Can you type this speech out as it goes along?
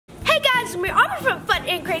guys, we're Aubrey from Fun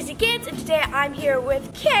and Crazy Kids, and today I'm here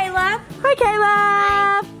with Caleb.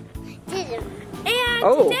 Hi, Caleb.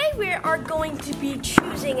 And today we are going to be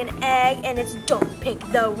choosing an egg, and it's don't pick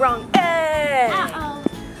the wrong egg.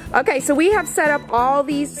 Okay, so we have set up all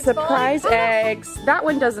these surprise eggs. That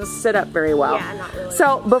one doesn't sit up very well. Yeah, not really.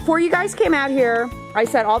 So before you guys came out here, I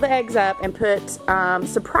set all the eggs up and put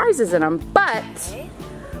surprises in them, but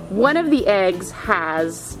one of the eggs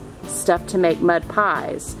has stuff to make mud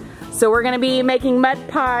pies. So we're gonna be making mud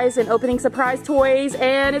pies and opening surprise toys,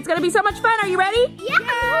 and it's gonna be so much fun. Are you ready? Yeah.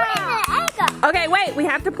 Okay, wait, we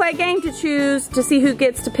have to play a game to choose to see who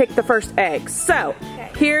gets to pick the first egg. So,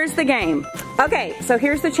 here's the game. Okay, so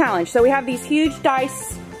here's the challenge. So we have these huge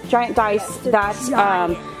dice, giant dice that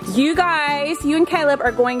you guys, you and Caleb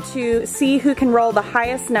are going to see who can roll the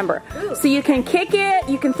highest number. So you can kick it,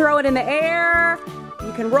 you can throw it in the air,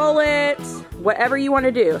 you can roll it, whatever you want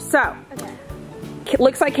to do. So,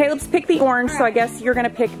 looks like Caleb's picked the orange, so I guess you're gonna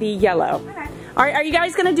pick the yellow. All right, are you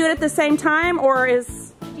guys gonna do it at the same time, or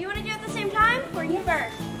is... Do you want to do it at the same time, or you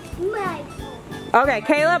first? Okay,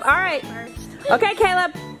 Caleb, all right. Okay,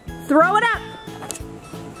 Caleb, throw it up.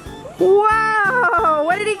 Wow,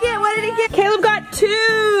 what did he get? What did he get? Caleb got 2.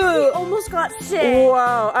 He almost got 6.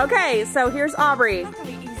 Whoa, okay, so here's Aubrey.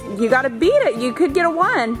 You gotta beat it, you could get a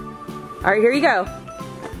 1. All right, here you go.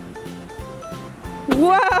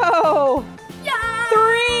 Whoa. 3!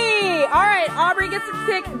 All right, Aubrey gets to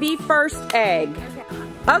pick the first egg.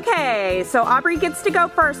 Okay, so Aubrey gets to go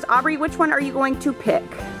first. Aubrey, which one are you going to pick?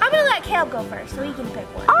 I'm gonna let Caleb go first so he can pick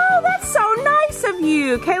one. Oh, that's so nice of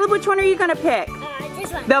you. Caleb, which one are you gonna pick?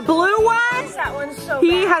 This one. The blue one? That one's so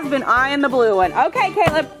He bad. has been eyeing the blue one. Okay,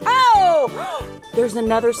 Caleb. Oh! There's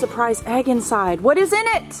another surprise egg inside. What is in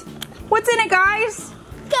it? What's in it, guys?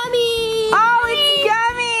 Gummies! Oh,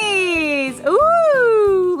 it's gummies!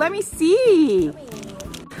 Ooh, let me see.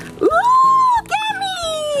 Ooh,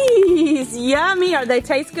 gummies! Yummy. Are they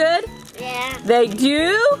taste good? Yeah. They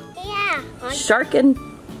do? Yeah. Shark and...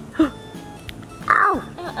 Ow!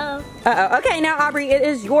 Uh-oh. Okay, now Aubrey, it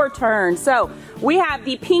is your turn. So, we have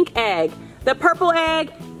the pink egg, the purple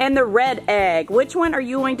egg, and the red egg. Which one are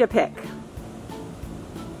you going to pick?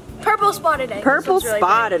 Purple spotted egg. Purple Really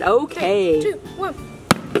spotted, big. okay. 3, 2, 1.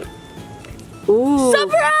 Ooh.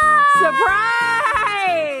 Surprise!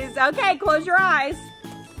 Surprise! Okay, close your eyes.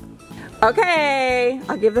 Okay,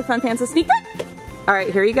 I'll give the Fun Pants a sneak peek. All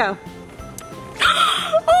right, here you go.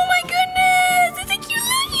 Oh my goodness! It's a cute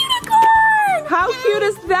little unicorn! How cute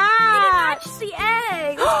is that? It matches the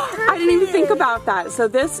egg. I didn't even think about that. So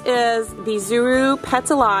this is the Zuru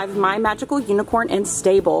Pets Alive My Magical Unicorn and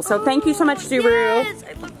Stable. So thank you so much, Zuru. Yes,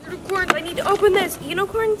 I love unicorns. I need to open this.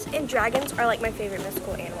 Unicorns and dragons are like my favorite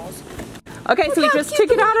mystical animals. Okay, so we how just cute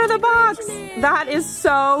took it the out of the box. unicorn is. That is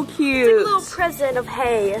so cute. It's like a little present of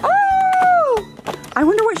hay. Oh! I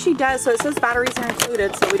wonder what she does. So it says batteries are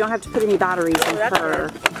included, so we don't have to put any batteries in that's her.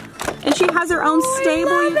 And she has her own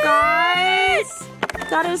stable, you guys.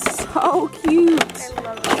 That is so cute. I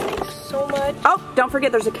love this thing so much. Oh, don't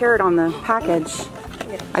forget there's a carrot on the package.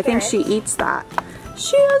 I think she eats that.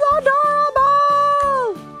 She is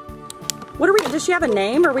adorable. What are we, does she have a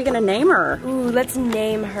name? Are we gonna name her? Ooh, let's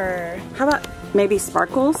name her. How about maybe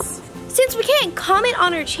Sparkles? Since we can't comment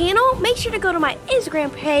on her channel, make sure to go to my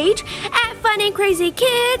Instagram page at Fun and Crazy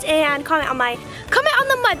Kids and comment on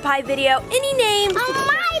the mud pie video. Any names On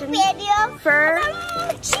my video. for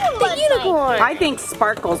the unicorn. I think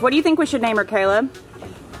Sparkles. What do you think we should name her, Caleb?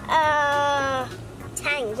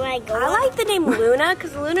 Tang, where I go? I like the name Luna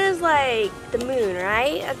because Luna is like the moon,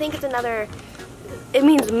 right? I think it's another. It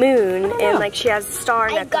means moon, and like she has a star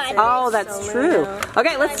necklace. Oh, that's true.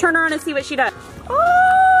 Okay, let's turn her on and see what she does.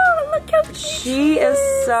 Oh, look how cute She is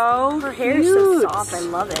so Her hair is so soft. I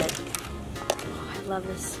love it. Oh, I love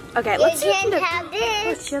this. Okay, let's see. You can have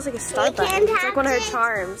this. She has like a star You button. can It's like have one of her this.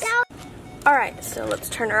 charms. All right, so let's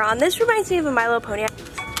turn her on. This reminds me of a My Little Pony.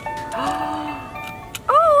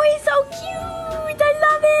 Oh, he's so cute! I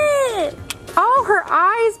love it. Oh, her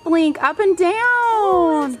eyes blink up and down.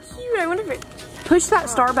 Oh, that's cute. I wonder if it. Push that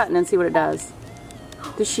star button and see what it does.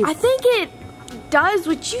 Does she? I think it does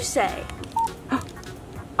what you say.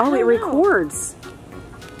 Oh, it records.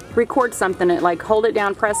 Record something. It like hold it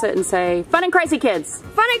down, press it, and say "Fun and Crazy Kids."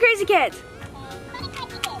 Fun and Crazy Kids.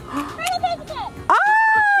 Oh,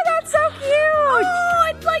 that's so cute. Oh,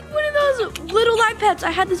 it's like one of those little live pets.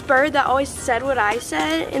 I had this bird that always said what I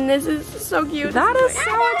said, and this is so cute. That is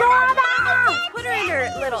so adorable. Put her in her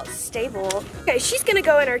little stable. Okay, she's gonna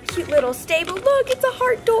go in her cute little stable. Look, it's a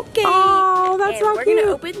heart doll cake. Oh, that's so we're cute.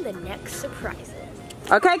 gonna open the next surprises.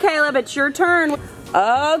 Okay, Caleb, it's your turn.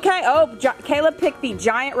 Okay, oh, Caleb picked the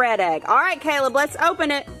giant red egg. All right, Caleb, let's open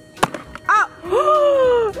it.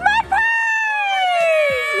 Oh! Mud pies!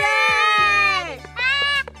 Yay!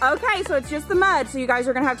 Okay, so it's just the mud, so you guys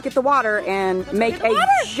are gonna have to get the water and make a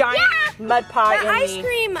giant mud pie The in ice the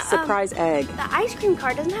cream, surprise egg. The ice cream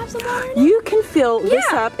cart doesn't have some water in it? You can fill this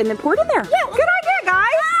up and then pour it in there. Yeah, good idea, guys.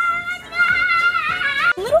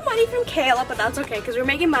 A little money from Caleb, but that's okay because we're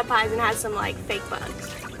making mud pies and it has some like fake bugs.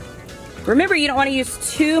 Remember, you don't want to use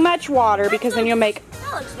too much water because then you'll make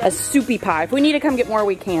a soupy pie. If we need to come get more,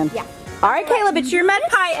 we can. Yeah. All right, Caleb, it's your mud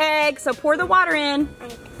pie egg, so pour the water in.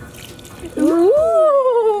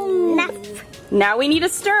 Ooh. Now we need to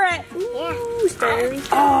stir it. Yeah. Stir.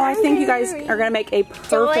 Oh, I think you guys are gonna make a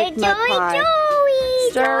perfect mud pie.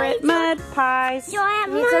 Stir it, mud pies. Need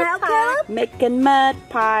some help, Caleb? Making mud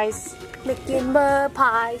pies. Making mud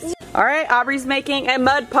pies. All right, Aubrey's making a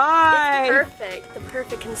mud pie. It's perfect. The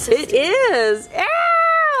perfect consistency. It is.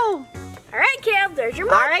 Ow! All right, Caleb, there's your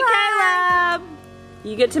mud pie. All right, Caleb.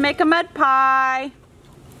 You get to make a mud pie.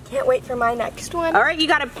 Can't wait for my next one. All right, you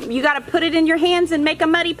gotta put it in your hands and make a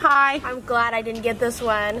muddy pie. I'm glad I didn't get this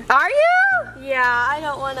one. Are you? Yeah, I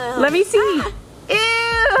don't want to. Let me see.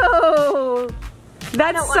 Ew!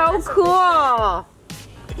 That's so cool.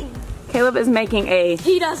 Caleb is making a.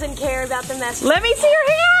 He doesn't care about the mess. Let me see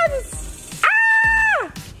your hands.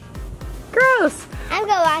 Ah! Gross. I'm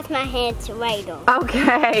gonna wash my hands right off.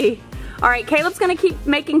 Okay. All right, Caleb's gonna keep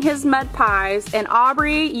making his mud pies, and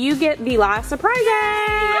Aubrey, you get the last surprise egg.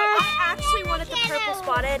 I actually wanted the purple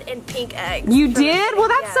spotted and pink eggs. You did? Well,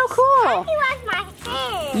 that's so cool. Let me wash my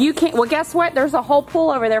hands. You can't. Well, guess what? There's a whole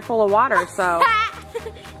pool over there full of water, so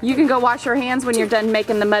you can go wash your hands when you're done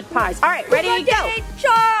making the mud pies. All right, ready to go.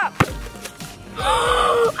 Chop.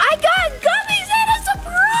 I got gummies and a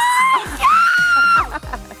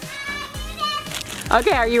surprise!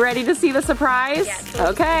 Okay, are you ready to see the surprise? Yes.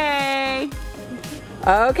 Okay.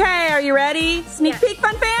 Okay, are you ready? Sneak peek,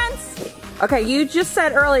 fun fans? Okay, you just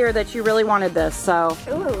said earlier that you really wanted this, so.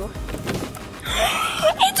 Ooh.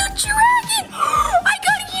 It's a dragon! I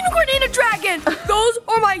got a unicorn and a dragon! Those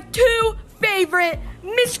are my two favorite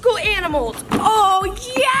mystical animals. Oh,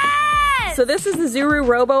 yes! So this is the Zuru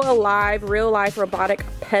Robo Alive Real Life Robotic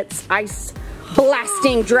Pets Ice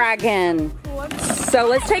Blasting Dragon. So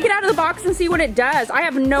let's take it out of the box and see what it does. I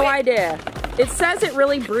have no idea. It says it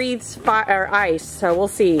really breathes fire or ice, so we'll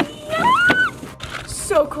see.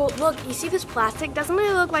 So cool. Look, you see this plastic? Doesn't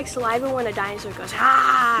it look like saliva when a dinosaur goes,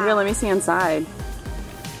 ah? Here, let me see inside.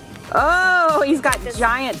 Oh, he's got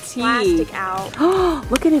giant teeth. Plastic out.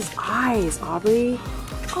 Look at his eyes, Aubrey.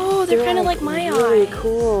 Oh, they're kind of like my really eyes.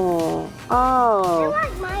 Cool. Oh,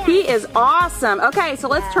 like my he is awesome. Okay, so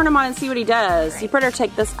let's turn him on and see what he does. You better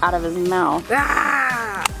take this out of his mouth.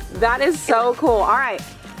 Ah! That is so cool. All right,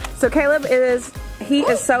 so Caleb is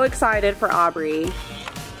so excited for Aubrey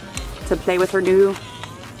to play with her new.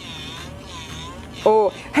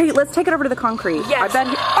 Oh, hey, let's take it over to the concrete. Yes. I bet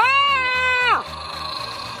he,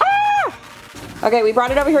 Okay, we brought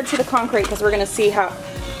it over here to the concrete because we're gonna see how.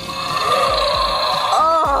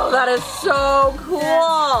 Oh, that is so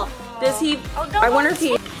cool. Does he? I wonder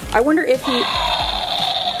if he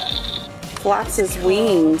flaps his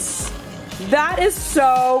wings. That is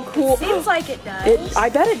so cool. Seems like it does. I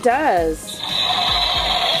bet it does.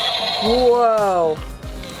 Whoa.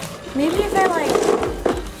 Maybe if I like,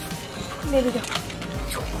 maybe go.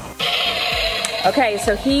 Okay,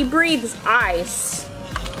 so he breathes ice.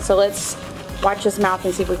 So let's watch his mouth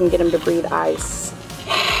and see if we can get him to breathe ice.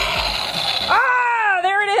 Ah,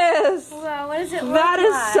 there it is. Wow, what does it look That like?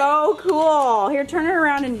 is so cool. Here, turn it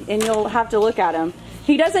around and you'll have to look at him.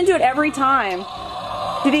 He doesn't do it every time.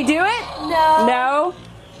 Did he do it? No. No?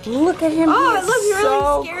 Look at him. Oh, He it looks is really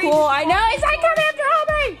so scary. cool. I know. He's like, come after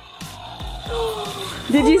Aubrey.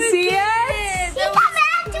 Did you see it?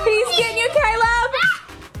 He's getting you, Caleb.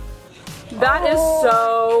 That is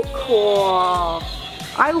so cool.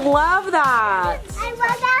 I love that. I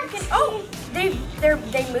love that. Oh, they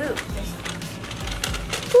move.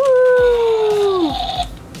 Woo.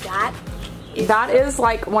 That is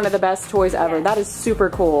like one of the best toys ever. Yes. That is super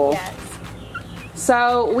cool. Yes.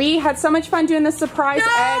 So we had so much fun doing this surprise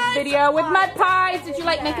egg video with mud pies. Did you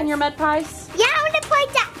like making your mud pies? Yeah, I want to play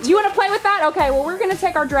that. You want to play with that? Okay, well we're going to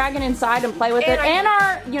take our dragon inside and play with it and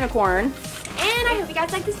our unicorn. And I hope you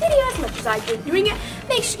guys like this video as much as I did doing it.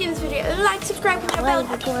 Make sure to give this video a like, subscribe, and bell.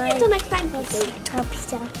 Until next time.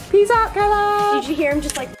 Peace out. Peace out, Carla. Did you hear him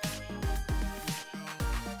just like...